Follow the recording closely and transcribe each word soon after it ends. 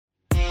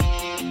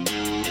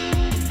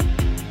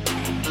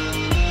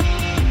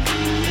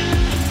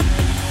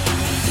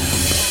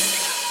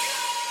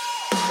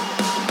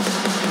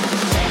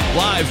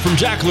Live from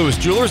Jack Lewis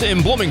Jewelers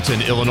in Bloomington,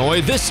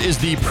 Illinois, this is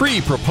the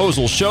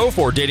pre-proposal show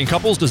for dating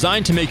couples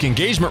designed to make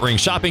engagement ring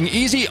shopping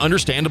easy,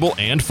 understandable,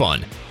 and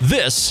fun.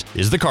 This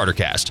is the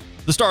CarterCast.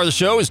 The star of the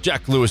show is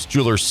Jack Lewis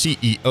Jewelers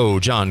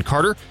CEO John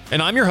Carter, and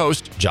I'm your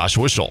host,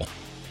 Joshua Schull.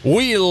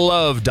 We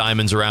love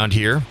diamonds around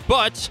here,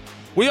 but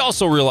we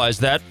also realize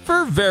that,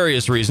 for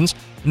various reasons,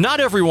 not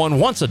everyone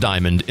wants a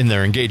diamond in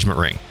their engagement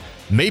ring.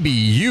 Maybe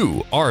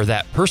you are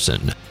that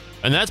person,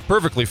 and that's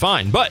perfectly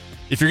fine, but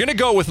if you're going to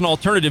go with an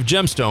alternative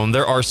gemstone,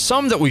 there are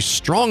some that we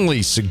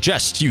strongly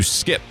suggest you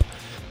skip.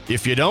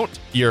 If you don't,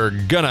 you're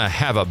going to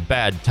have a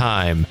bad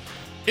time.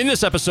 In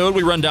this episode,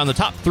 we run down the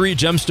top 3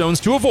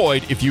 gemstones to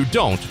avoid if you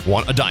don't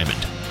want a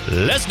diamond.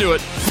 Let's do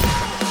it.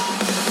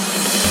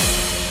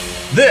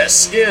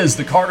 This is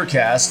the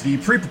CarterCast, the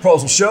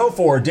pre-proposal show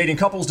for dating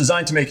couples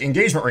designed to make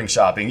engagement ring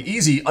shopping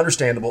easy,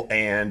 understandable,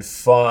 and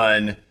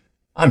fun.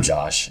 I'm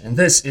Josh, and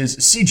this is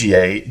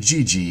CGA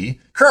GG,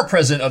 current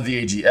president of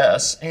the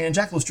AGS, and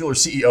Jack Lewis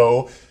Jewelers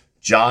CEO,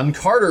 John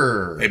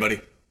Carter. Hey,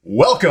 buddy.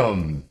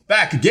 Welcome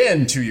back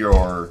again to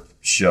your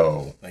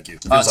show. Thank you.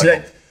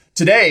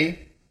 Today,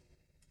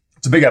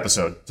 it's a big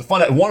episode. It's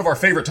one of our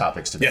favorite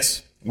topics today.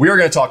 Yes. We are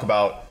going to talk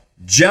about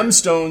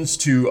gemstones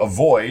to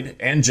avoid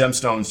and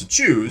gemstones to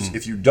choose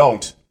if you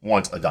don't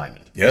want a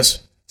diamond.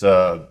 Yes. It's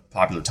a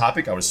popular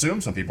topic, I would assume.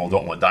 Some people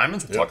don't want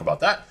diamonds. We'll talk about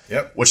that.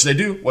 Yep. What should they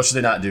do? What should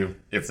they not do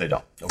if they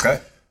don't? Okay.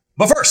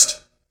 But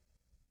first,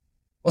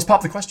 let's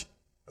pop the question.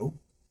 Oh.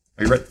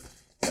 Are you ready?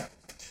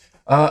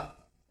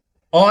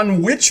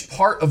 On which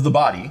part of the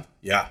body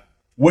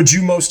would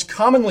you most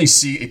commonly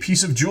see a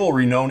piece of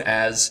jewelry known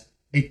as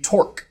a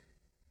torque?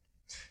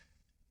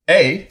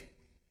 A,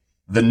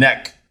 the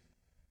neck,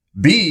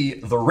 B,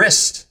 the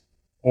wrist,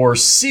 or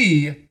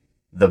C,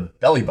 the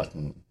belly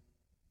button?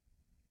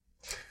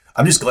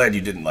 I'm just glad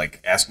you didn't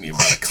ask me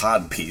about a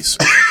cod piece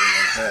or something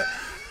like that.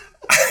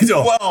 I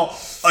don't. Well,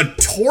 a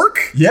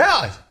torque?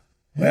 Yeah.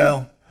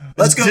 Well,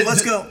 let's go.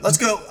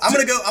 I'm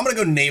gonna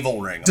go navel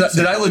ring.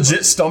 Did I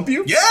legit stump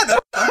you? Yeah,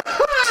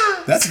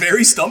 that's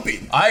very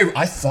stumpy.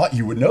 I thought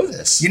you would know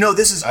this. You know,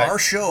 this is our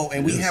show,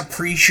 and we have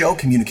pre-show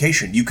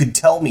communication. You could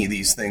tell me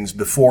these things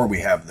before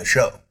we have the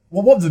show.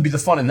 Well, what would be the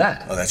fun in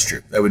that? Oh, that's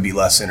true. That would be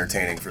less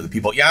entertaining for the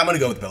people. Yeah, I'm gonna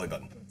go with the belly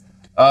button.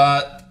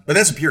 But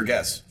that's a pure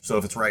guess. So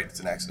if it's right, it's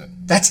an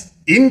accident. That's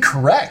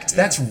incorrect. Yeah.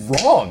 That's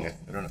wrong.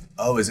 I don't know.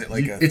 Oh, is it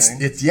like a thing? It's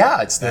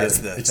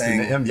the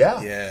thing. Yeah.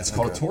 It's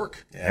called a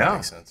torque. Yeah, that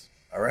makes sense.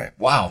 All right.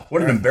 Wow.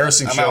 What an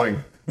embarrassing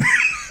showing.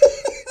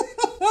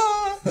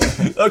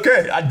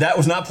 Okay. That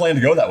was not planned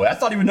to go that way. I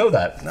thought he would know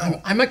that.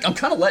 No. I'm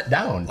kind of let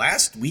down.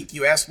 Last week,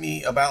 you asked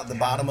me about the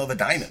bottom of a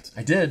diamond.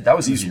 I did. That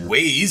was easier.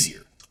 Way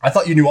easier. I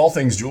thought you knew all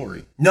things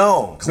jewelry.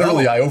 No.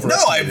 Clearly, I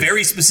overestimated. No, I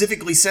very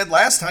specifically said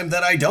last time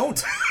that I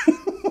don't.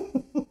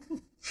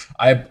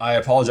 I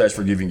apologize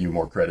for giving you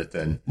more credit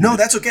than No,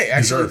 that's okay.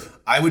 Actually, deserve.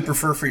 I would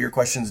prefer for your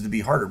questions to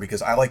be harder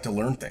because I like to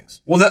learn things.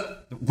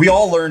 Well, we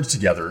all learned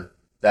together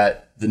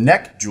that the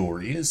neck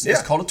jewelry is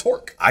called a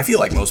torque. I feel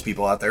like most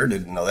people out there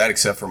didn't know that,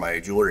 except for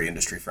my jewelry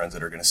industry friends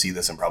that are going to see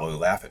this and probably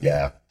laugh at me.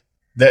 Yeah.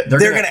 They're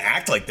going to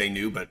act like they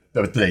knew, but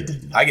they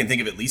didn't. I can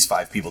think of at least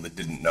 5 people that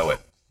didn't know it.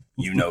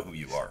 You know who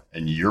you are.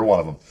 And you're one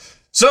of them.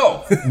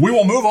 So we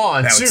will move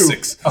on now to... It's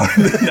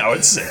 6. Now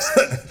it's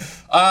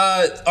 6.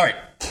 All right.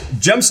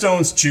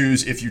 Gemstones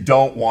choose if you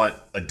don't want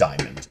a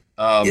diamond.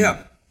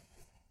 Yeah.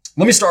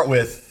 Let me start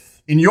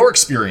with, in your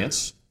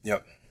experience,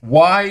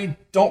 why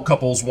don't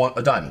couples want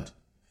a diamond?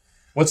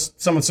 What's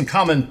some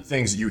common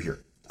things that you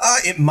hear?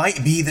 It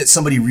might be that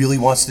somebody really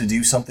wants to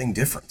do something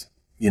different.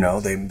 You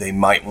know, they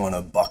might want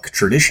to buck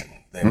tradition.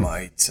 They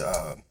might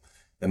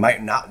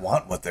not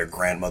want what their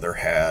grandmother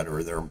had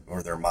or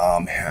their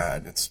mom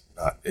had. It's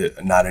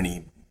not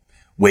any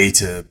way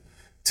to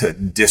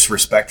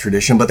disrespect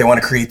tradition, but they want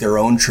to create their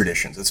own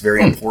traditions. It's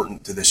very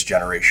important to this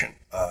generation,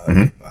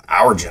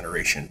 our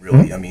generation,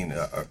 really. I mean,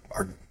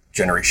 our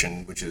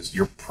generation, which is,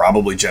 you're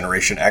probably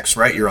Generation X,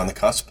 right? You're on the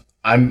cusp.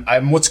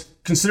 I'm what's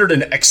considered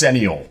an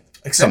exennial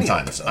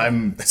sometimes.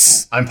 I'm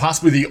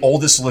possibly the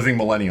oldest living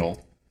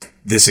millennial.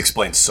 This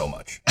explains so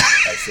much,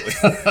 actually.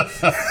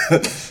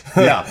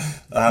 Yeah.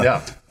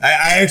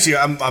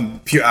 I'm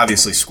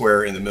obviously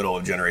square in the middle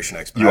of Generation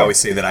X, but I always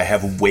say that I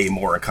have way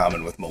more in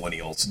common with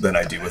millennials than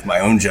I do with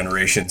my own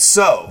generation.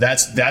 So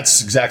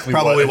that's exactly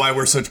probably why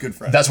we're such good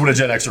friends. That's what a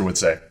Gen Xer would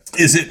say.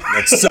 Is it?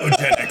 That's so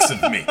Gen X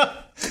of me.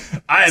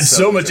 I have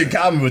so much in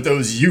common with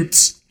those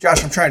Utes.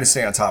 Josh, I'm trying to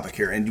stay on topic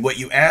here. And what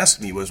you asked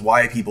me was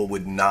why people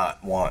would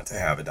not want to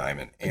have a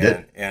diamond.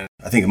 And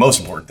I think the most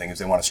important thing is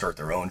they want to start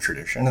their own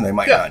tradition, and they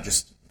might not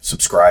just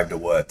subscribe to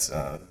what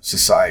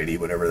society,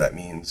 whatever that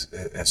means,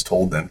 has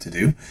told them to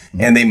do.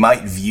 And they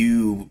might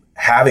view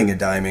having a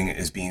diamond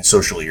as being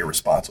socially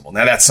irresponsible.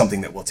 Now, that's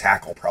something that we'll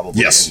tackle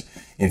probably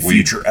in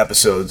future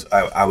episodes.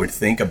 I would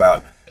think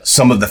about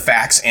some of the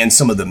facts and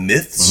some of the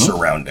myths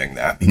surrounding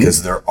that,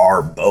 because there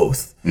are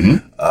both.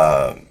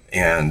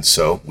 And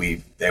so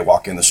they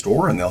walk in the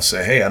store and they'll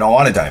say, hey, I don't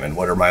want a diamond.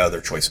 What are my other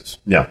choices?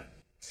 Yeah.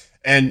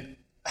 And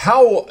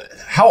how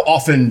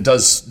often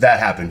does that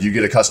happen? Do you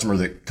get a customer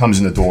that comes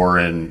in the door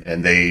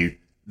and they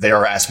they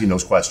are asking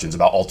those questions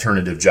about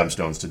alternative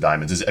gemstones to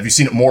diamonds. Have you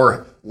seen it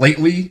more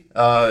lately?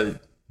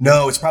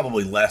 No, it's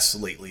probably less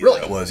lately Really?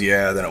 than it was.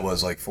 Yeah, than it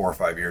was like 4 or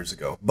 5 years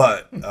ago.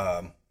 But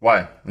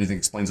Why? What do you think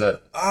explains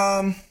that?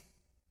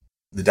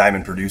 the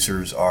diamond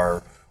producers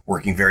are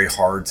working very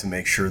hard to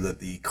make sure that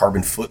the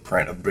carbon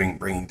footprint of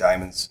bringing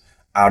diamonds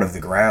out of the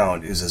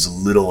ground is as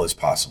little as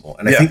possible.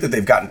 And I think that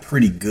they've gotten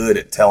pretty good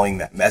at telling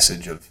that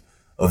message of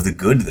the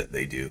good that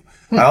they do.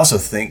 I also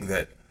think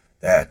that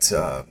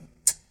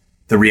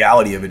the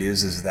reality of it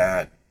is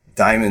that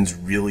diamonds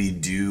really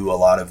do a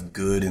lot of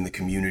good in the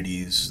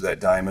communities that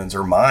diamonds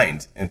are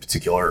mined. In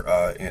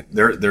particular,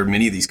 there are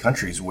many of these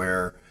countries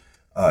where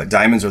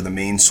diamonds are the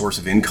main source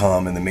of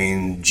income and the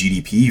main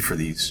GDP for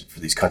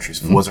these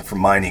countries. If it wasn't for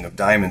mining of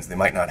diamonds, they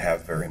might not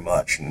have very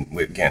much. And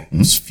again,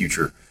 it's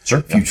future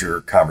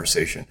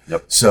conversation.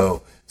 Yep.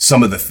 So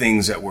some of the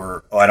things that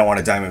were, I don't want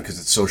a diamond because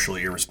it's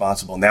socially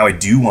irresponsible. Now I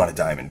do want a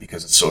diamond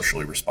because it's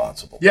socially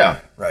responsible. Yeah.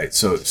 Right.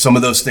 So some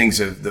of those things,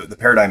 the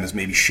paradigm has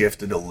maybe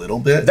shifted a little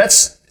bit.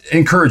 That's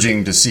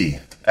encouraging to see,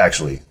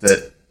 actually.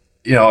 That,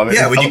 you know, I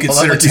mean, when you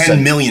consider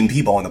 10 million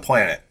people on the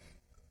planet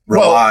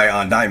rely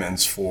on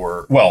diamonds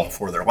for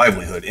their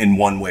livelihood in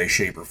one way,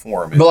 shape, or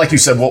form. But like you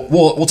said,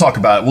 we'll talk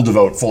about it. We'll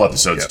devote full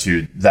episodes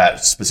to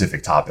that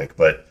specific topic.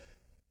 But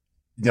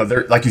you know,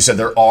 there, like you said,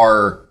 there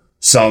are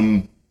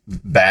some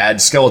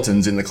bad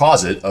skeletons in the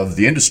closet of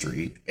the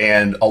industry,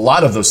 and a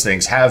lot of those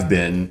things have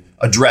been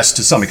addressed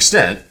to some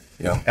extent.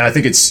 Yeah. And I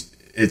think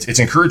it's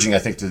encouraging. I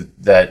think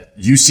that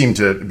you seem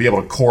to be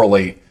able to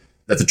correlate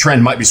that the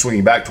trend might be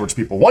swinging back towards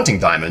people wanting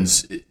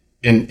diamonds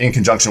in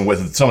conjunction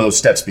with some of those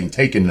steps being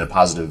taken in a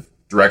positive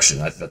direction.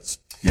 That's,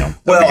 you know.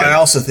 Well, I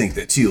also think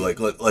that too, like,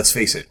 let's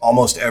face it,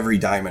 almost every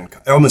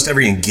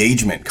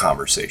engagement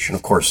conversation,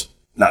 of course,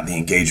 not the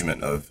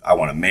engagement of I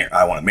want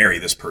to marry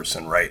this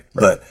person, right?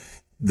 But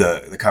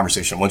the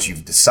conversation, once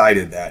you've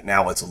decided that,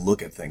 now let's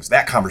look at things.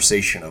 That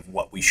conversation of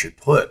what we should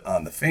put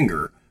on the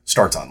finger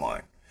starts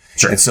online.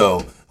 Sure. And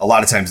so a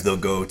lot of times they'll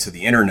go to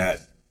the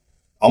internet,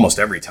 almost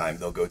every time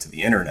they'll go to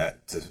the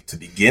internet to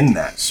begin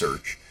that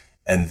search.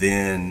 And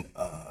then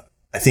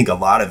I think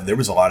there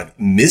was a lot of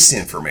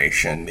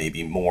misinformation,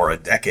 maybe more a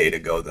decade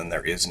ago than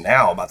there is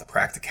now, about the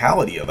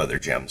practicality of other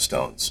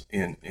gemstones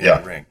in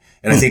the ring.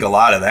 And I think a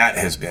lot of that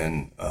has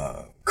been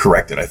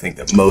corrected. I think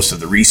that most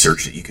of the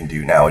research that you can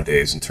do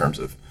nowadays in terms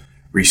of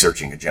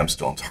researching a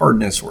gemstone's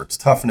hardness or its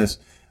toughness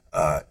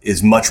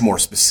is much more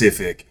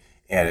specific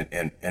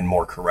and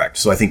more correct.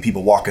 So I think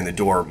people walk in the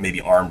door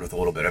maybe armed with a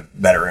little bit of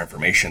better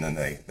information than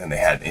they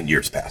had in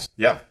years past.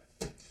 Yeah.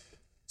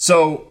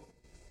 So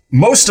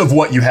most of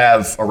what you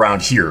have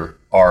around here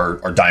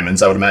are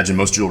diamonds. I would imagine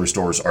most jewelry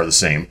stores are the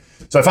same.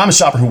 So if I'm a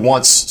shopper who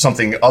wants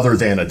something other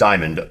than a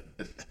diamond,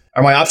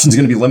 are my options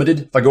going to be limited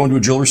if I go into a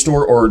jewelry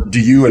store, or do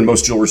you and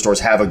most jewelry stores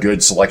have a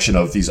good selection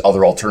of these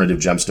other alternative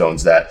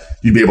gemstones that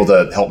you'd be able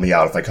to help me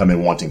out if I come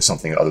in wanting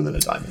something other than a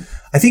diamond?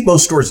 I think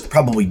most stores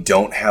probably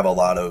don't have a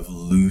lot of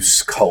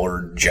loose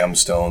colored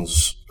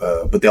gemstones,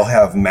 but they'll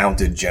have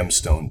mounted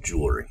gemstone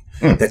jewelry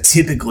that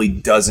typically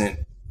doesn't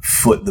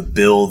foot the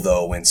bill,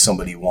 though, when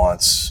somebody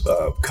wants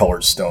a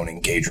colored stone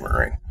engagement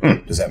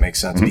ring. Does that make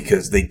sense?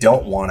 Because they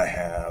don't want to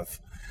have,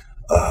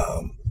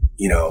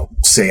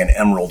 say an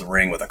emerald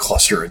ring with a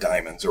cluster of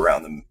diamonds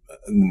around in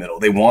the middle.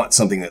 They want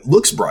something that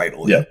looks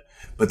bridal,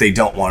 but they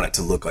don't want it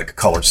to look like a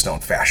colored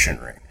stone fashion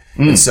ring.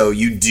 And so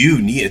you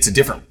do need,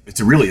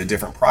 it's really a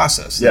different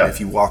process. Yeah. If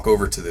you walk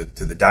over to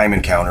the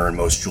diamond counter in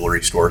most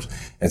jewelry stores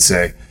and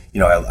say,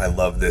 I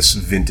love this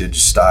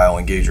vintage style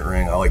engagement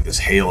ring. I like this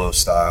halo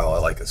style. I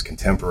like this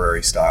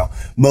contemporary style.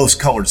 Most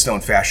colored stone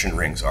fashion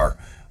rings are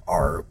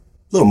a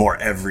little more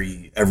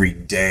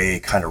everyday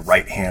kind of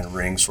right hand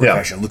ring sort of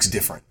fashion. It looks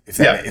different, if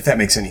that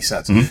makes any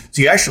sense. So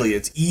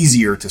it's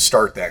easier to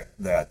start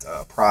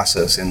that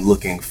process in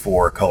looking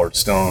for a colored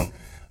stone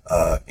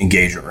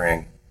engagement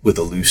ring with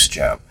a loose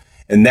gem.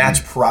 And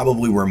that's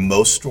probably where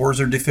most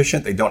stores are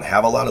deficient. They don't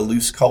have a lot of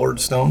loose colored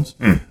stones.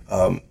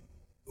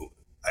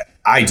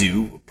 I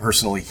do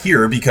personally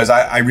here because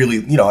I really,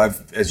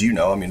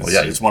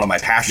 it's one of my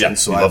passions. Yeah,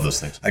 so I love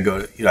those things. I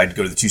go to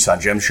the Tucson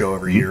Gem Show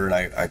every year, and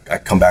I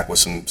come back with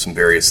some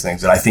various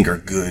things that I think are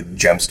good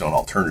gemstone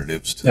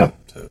alternatives to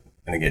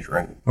an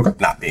engagement ring. Okay.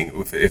 Not being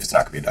if it's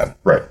not going to be a diamond.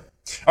 Right.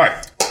 All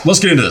right. Let's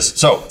get into this.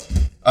 So,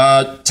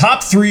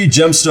 top 3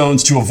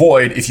 gemstones to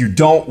avoid if you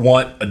don't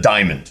want a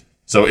diamond.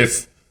 So,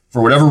 if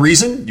for whatever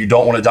reason you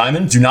don't want a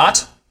diamond, do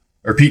not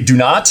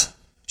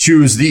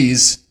choose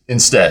these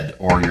instead,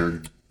 or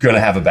you're going to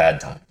have a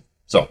bad time.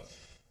 So,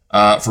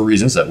 for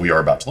reasons that we are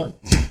about to learn.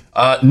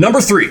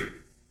 Number 3,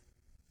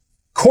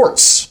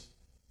 quartz.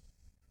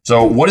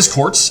 So, what is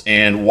quartz,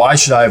 and why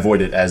should I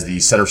avoid it as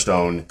the center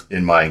stone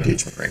in my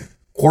engagement ring?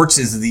 Quartz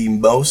is the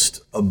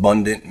most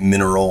abundant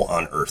mineral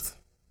on Earth.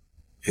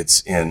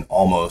 It's in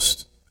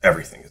almost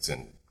everything. It's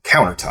in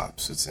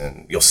countertops.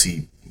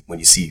 When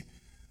you see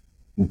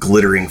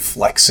glittering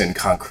flecks in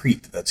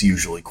concrete, that's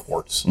usually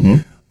quartz.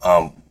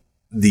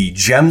 The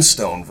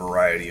gemstone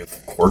variety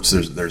of quartz,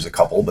 there's a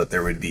couple, but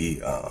there would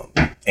be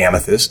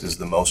amethyst is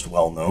the most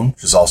well-known,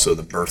 which is also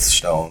the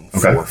birthstone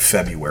for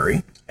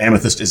February.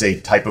 Amethyst is a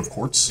type of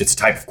quartz? It's a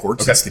type of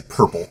quartz. Okay. It's the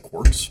purple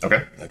quartz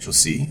that you'll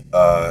see.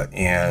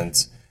 And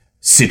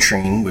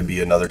citrine would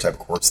be another type of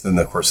quartz. Then,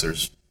 of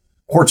course,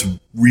 quartz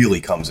really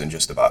comes in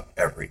just about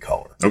every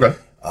color. Okay.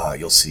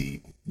 You'll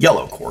see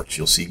yellow quartz.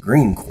 You'll see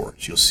green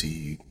quartz. You'll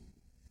see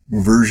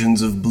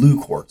versions of blue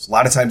quartz. A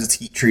lot of times it's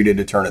heat treated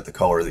to turn it the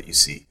color that you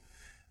see.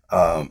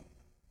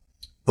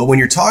 But when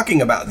you're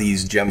talking about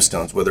these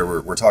gemstones,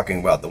 whether we're talking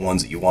about the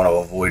ones that you want to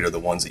avoid or the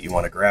ones that you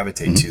want to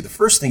gravitate to, the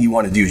first thing you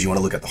want to do is you want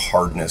to look at the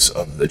hardness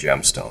of the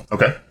gemstone.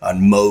 Okay. On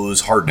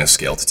Mohs hardness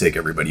scale, to take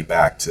everybody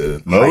back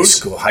to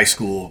high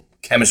school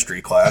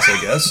chemistry class,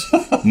 I guess.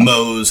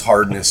 Mohs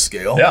hardness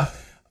scale. Yeah.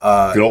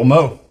 Good old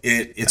Moh.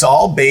 It's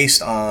all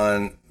based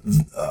on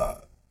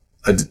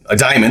a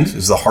diamond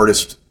is the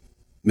hardest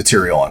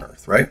material on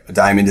Earth, right? A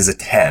diamond is a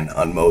 10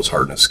 on Mohs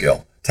hardness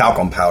scale.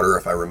 Talcum powder,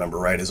 if I remember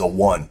right, is a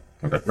 1.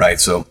 Okay. Right.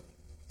 So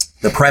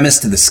the premise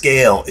to the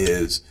scale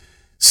is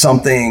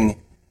the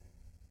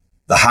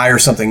higher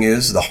something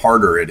is, the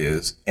harder it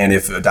is. And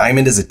if a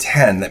diamond is a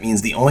 10, that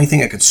means the only thing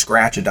that could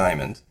scratch a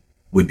diamond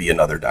would be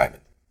another diamond.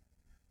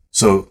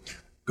 So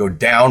go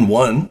down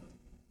 1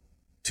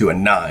 to a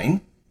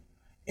 9,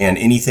 and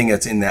anything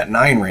that's in that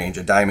 9 range,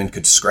 a diamond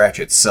could scratch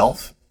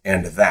itself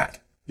and that.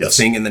 Yes.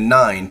 The thing in the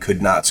 9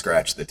 could not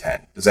scratch the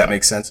 10. Does that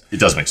make sense? It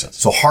does make sense.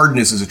 So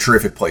hardness is a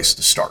terrific place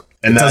to start.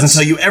 And it doesn't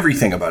tell you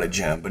everything about a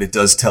gem, but it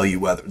does tell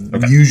you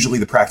usually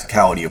the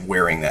practicality of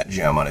wearing that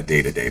gem on a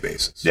day-to-day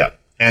basis. Yeah.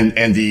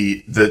 And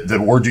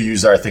the word you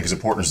use there, I think, is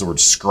important, is the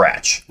word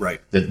scratch. Right.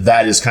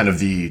 That is kind of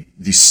the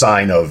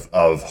sign of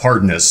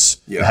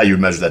hardness, how you would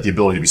measure that, the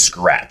ability to be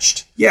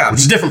scratched. Yeah. Which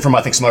is different from,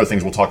 I think, some other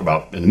things we'll talk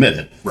about in a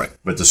minute. Right.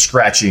 But the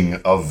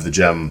scratching of the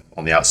gem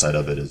on the outside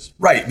of it is...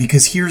 Right,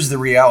 because here's the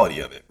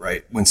reality of it,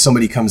 right? When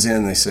somebody comes in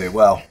and they say,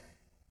 well,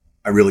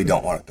 I really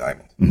don't want a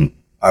diamond. Mm-hmm.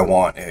 I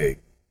want a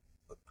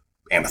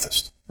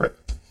amethyst. Right.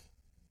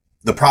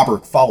 The proper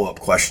follow-up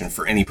question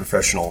for any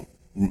professional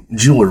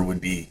jeweler would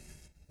be,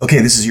 okay,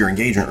 this is your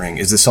engagement ring.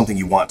 Is this something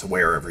you want to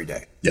wear every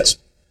day? Yes.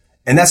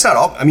 And that's not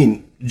all. I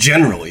mean,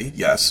 generally,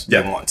 yes,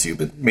 they want to,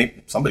 but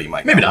somebody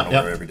might not want to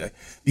wear it every day.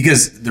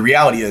 Because the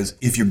reality is,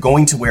 if you're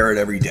going to wear it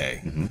every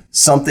day,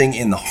 something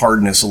in the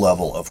hardness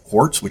level of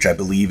quartz, which I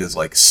believe is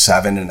like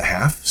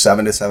 7.5,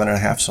 7 to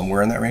 7.5,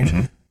 somewhere in that range,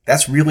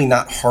 that's really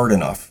not hard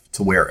enough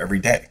to wear every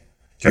day.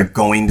 You're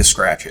going to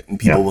scratch it. And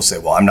people will say,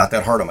 well, I'm not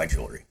that hard on my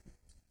jewelry.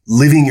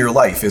 Living your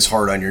life is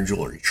hard on your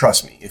jewelry.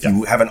 Trust me. If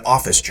you have an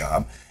office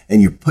job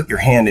and you put your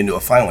hand into a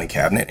filing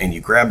cabinet and you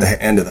grab the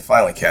end of the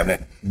filing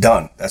cabinet,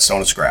 done. That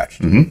stone is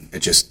scratched. It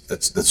just,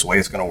 that's the way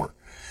it's going to work.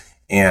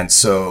 And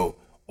so,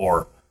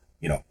 or,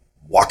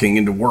 walking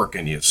into work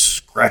and you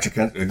scratch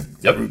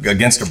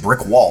against a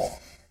brick wall,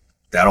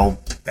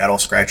 that'll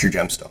scratch your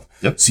gemstone.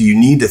 So you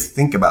need to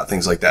think about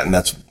things like that. And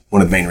that's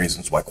one of the main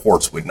reasons why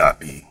quartz would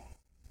not be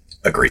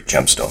a great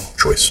gemstone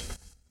choice.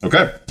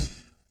 Okay.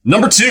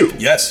 Number 2.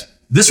 Yes.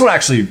 This one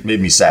actually made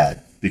me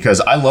sad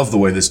because I love the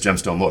way this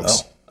gemstone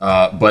looks.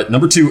 But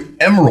number 2,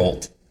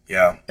 emerald.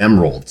 Yeah.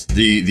 Emerald.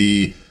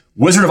 The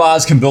Wizard of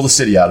Oz can build a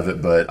city out of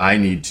it, but I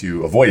need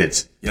to avoid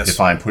it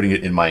if I'm putting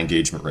it in my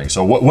engagement ring.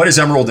 So what is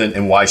emerald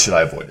and why should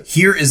I avoid it?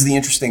 Here is the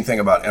interesting thing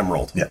about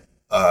emerald.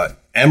 Yeah.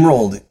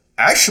 Emerald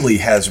actually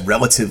has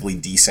relatively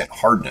decent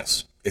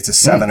hardness. It's a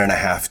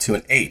 7.5 to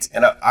an 8.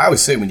 And I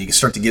always say when you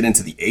start to get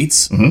into the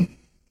 8s,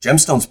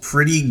 gemstone's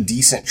pretty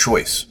decent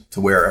choice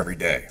to wear every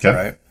day,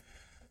 right?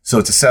 So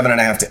it's a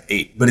 7.5 to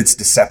 8, but it's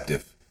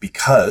deceptive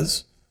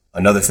because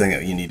another thing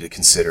that you need to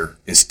consider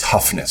is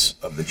toughness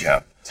of the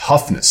gem.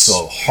 Toughness.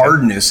 So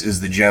hardness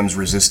is the gem's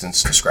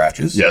resistance to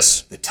scratches.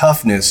 Yes. The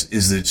toughness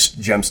is the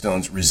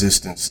gemstone's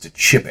resistance to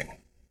chipping,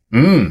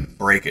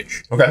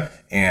 breakage. Okay.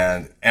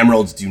 And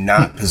emeralds do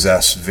not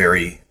possess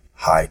very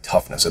high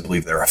toughness. I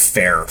believe they're a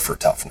fair for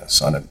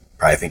toughness.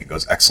 I think it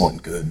goes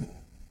excellent, good,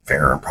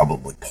 fair, and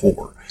probably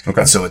poor.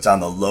 Okay. And so it's on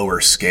the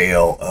lower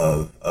scale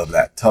of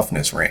that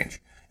toughness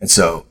range. And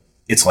so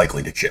it's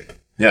likely to chip.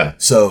 Yeah.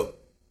 So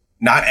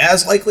not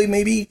as likely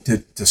maybe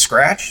to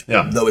scratch,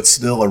 though it's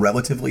still a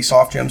relatively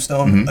soft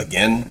gemstone.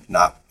 Again,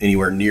 not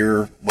anywhere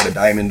near what a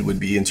diamond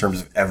would be in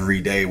terms of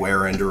everyday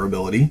wear and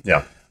durability.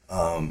 Yeah.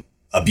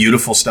 A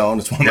beautiful stone.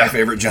 It's one of my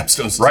favorite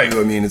gemstones too.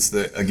 I mean,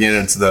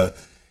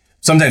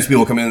 sometimes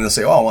people come in and they'll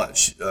say, oh,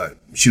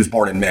 she was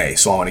born in May,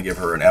 so I want to give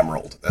her an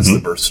emerald. That's the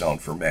birthstone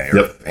for May,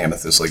 or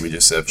amethyst, like we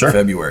just said, for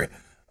February.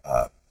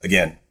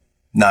 Again,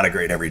 not a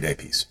great everyday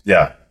piece.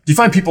 Yeah. Do you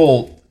find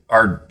people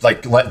are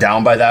like let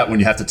down by that when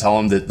you have to tell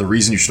them that the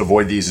reason you should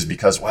avoid these is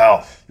because,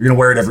 well, you're going to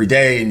wear it every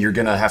day and you're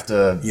going to have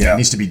to, it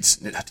needs to be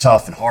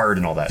tough and hard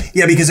and all that.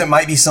 Yeah, because it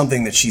might be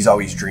something that she's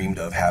always dreamed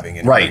of having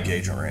in her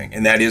engagement ring.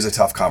 And that is a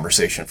tough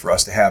conversation for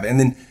us to have. And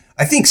then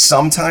I think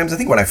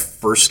when I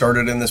first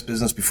started in this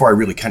business, before I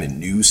really kind of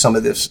knew some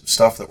of this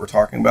stuff that we're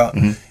talking about,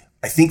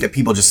 I think that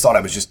people just thought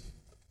I was just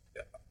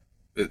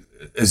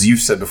as you've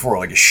said before,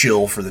 like a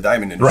shill for the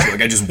diamond industry. Right.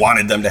 Like I just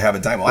wanted them to have a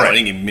diamond. Well, Right. I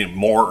don't even mean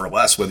more or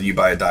less whether you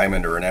buy a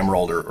diamond or an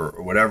emerald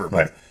or whatever.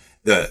 But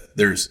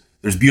there's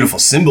beautiful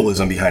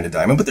symbolism behind a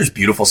diamond, but there's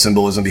beautiful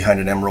symbolism behind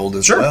an emerald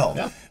as well.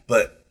 Yeah.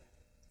 But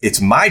it's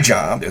my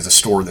job as a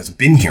store that's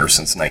been here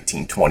since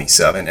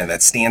 1927 and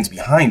that stands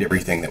behind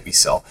everything that we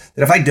sell,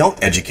 that if I don't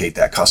educate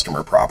that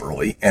customer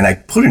properly and I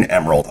put an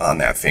emerald on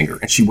that finger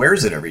and she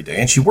wears it every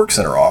day and she works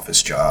in her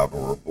office job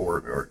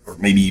or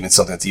maybe even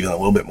something that's even a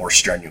little bit more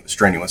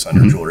strenuous on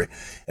her jewelry,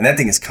 and that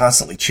thing is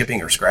constantly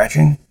chipping or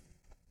scratching,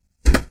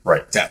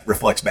 Right. that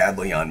reflects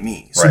badly on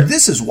me. So Right.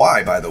 this is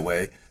why, by the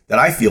way, that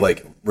I feel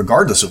like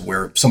regardless of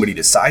where somebody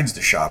decides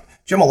to shop,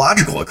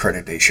 gemological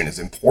accreditation is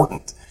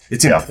important.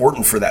 It's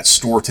important for that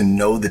store to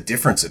know the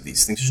difference of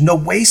these things. There's no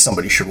way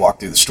somebody should walk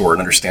through the store and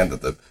understand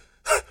that the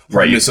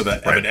hardness of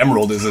an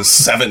emerald is a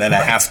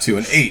 7.5 to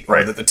an 8,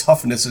 or that the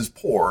toughness is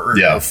poor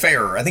or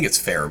fair. I think it's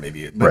fair,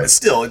 maybe, but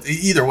still,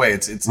 either way,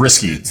 it's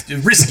risky. It's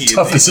risky.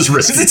 Toughness is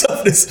risky.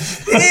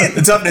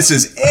 The toughness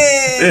is.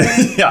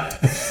 Yeah.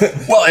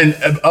 Well,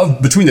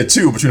 and between the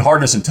two, between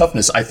hardness and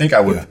toughness, I think I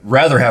would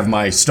rather have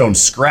my stone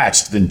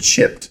scratched than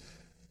chipped.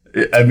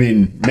 I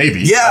mean,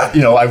 maybe. Yeah.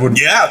 I would.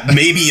 Yeah,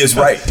 maybe is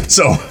right.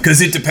 So, because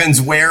it depends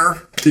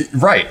where.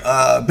 Right.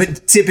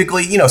 But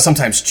typically,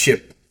 sometimes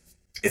chip,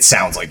 it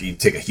sounds like you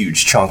take a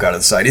huge chunk out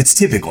of the side. It's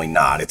typically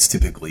not. It's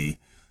typically.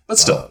 But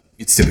still.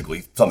 It's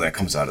typically something that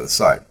comes out of the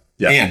side.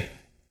 Yeah. And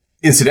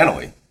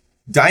incidentally,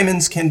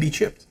 diamonds can be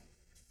chipped.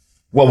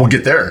 Well, we'll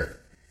get there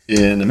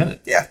in a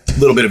minute. Yeah. A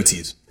little bit of a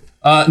tease.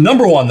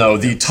 Number one, though,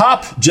 the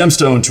top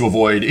gemstone to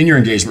avoid in your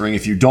engagement ring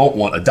if you don't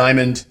want a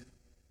diamond.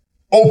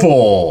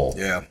 Opal.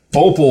 Yeah.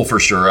 Opal for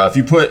sure. If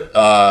you put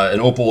an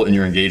opal in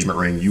your engagement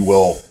ring, you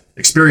will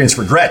experience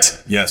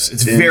regret. Yes,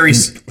 it's very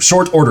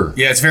short order.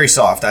 Yeah, it's very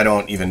soft. I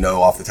don't even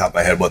know off the top of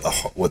my head what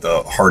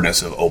the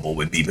hardness of opal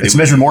would be, but It's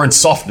measured more in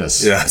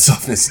softness. Yeah,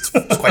 softness.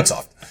 It's quite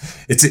soft.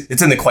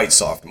 It's in the quite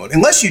soft mode.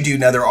 Unless you do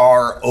now, there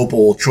are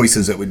opal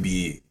choices that would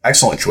be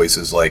excellent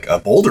choices. Like a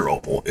boulder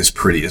opal is a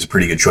pretty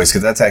good choice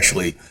because that's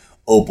actually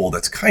opal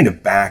that's kind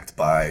of backed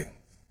by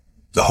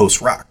the host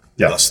rock.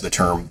 Yeah. Thus the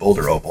term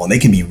boulder opal, and they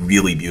can be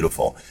really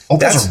beautiful.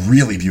 Opals are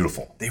really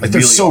beautiful. They're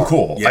really so are.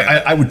 cool.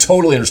 Yeah. I would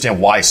totally understand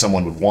why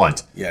someone would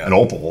want an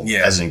opal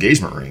as an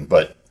engagement ring,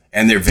 but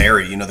and they're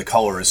very, the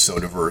color is so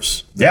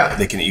diverse. Yeah.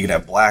 You can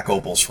have black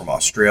opals from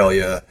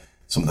Australia.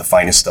 Some of the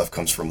finest stuff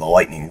comes from the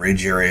Lightning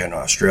Ridge area in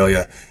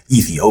Australia.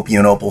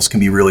 Ethiopian opals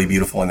can be really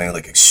beautiful, and they're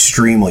like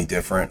extremely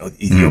different.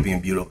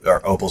 Ethiopian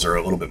opals are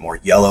a little bit more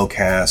yellow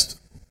cast.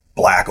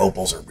 Black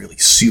opals are really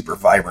super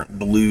vibrant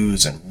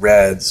blues and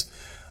reds.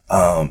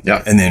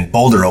 And then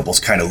boulder opals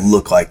kind of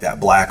look like that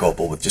black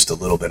opal with just a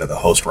little bit of the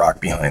host rock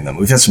behind them.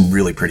 We've had some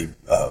really pretty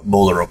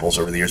boulder opals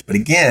over the years, but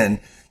again,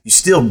 you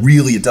still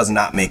really, it does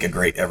not make a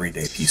great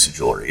everyday piece of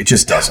jewelry. It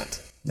just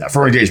doesn't. Yeah,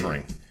 for an engagement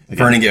ring. Again.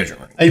 For an engagement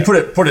ring. And you put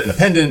it in a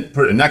pendant,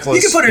 put it in a necklace.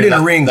 You can put it in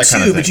a ring too,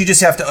 kind of but you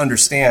just have to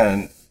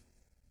understand.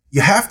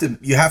 You have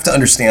to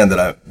understand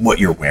that what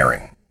you're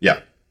wearing.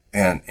 Yeah.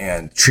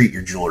 And treat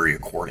your jewelry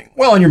accordingly.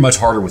 Well, and you're much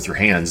harder with your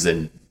hands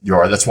than you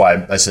are. That's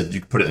why I said you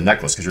could put it in a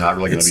necklace because you're not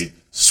really going to be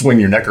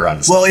swinging your neck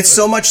around. Well, it's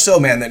so much so,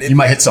 man, that you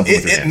might hit something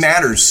with your hands. It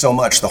matters so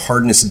much. The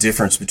hardness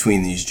difference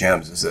between these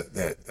gems is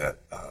that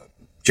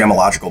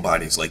gemological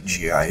bodies like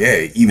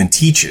GIA even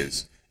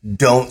teaches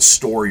don't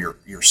store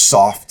your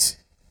soft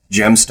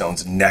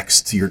gemstones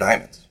next to your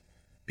diamonds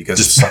because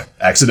just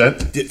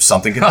accident.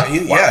 Something can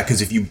happen. Yeah,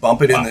 because if you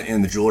bump it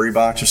in the jewelry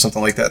box or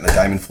something like that, and the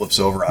diamond flips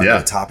over onto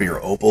the top of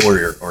your opal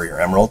or your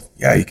emerald,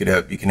 you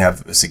can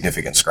have a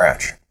significant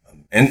scratch.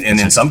 And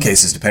in some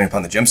cases, depending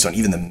upon the gemstone,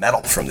 even the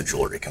metal from the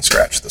jewelry can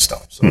scratch the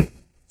stone.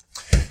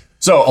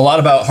 So a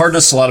lot about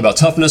hardness, a lot about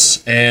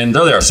toughness, and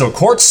there they are. So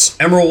quartz,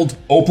 emerald,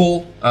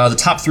 opal, the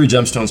top 3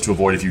 gemstones to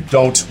avoid if you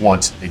don't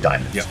want a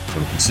diamond. Yep. So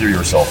consider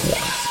yourself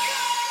warned.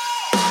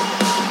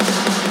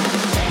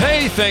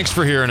 Hey, thanks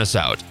for hearing us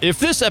out. If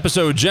this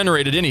episode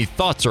generated any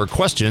thoughts or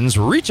questions,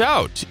 reach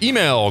out.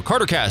 Email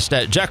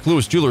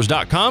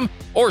cartercast@jacklewisjewelers.com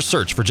or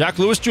search for Jack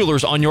Lewis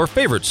Jewelers on your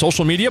favorite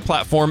social media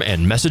platform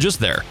and message us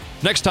there.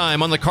 Next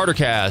time on the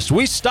Cartercast,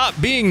 we stop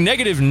being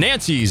negative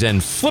Nancys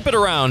and flip it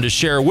around to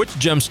share which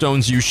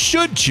gemstones you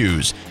should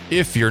choose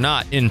if you're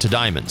not into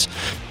diamonds.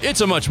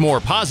 It's a much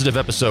more positive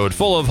episode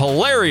full of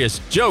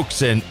hilarious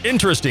jokes and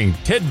interesting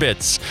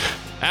tidbits.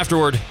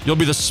 Afterward, you'll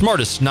be the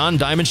smartest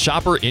non-diamond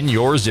shopper in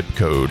your zip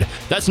code.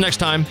 That's next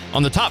time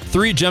on the top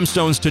 3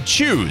 gemstones to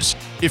choose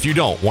if you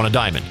don't want a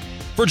diamond.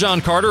 For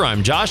John Carter,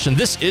 I'm Josh, and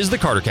this is the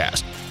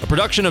Cartercast, a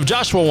production of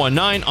Joshua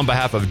 19 on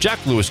behalf of Jack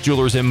Lewis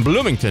Jewelers in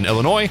Bloomington,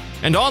 Illinois,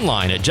 and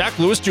online at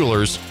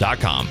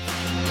jacklewisjewelers.com.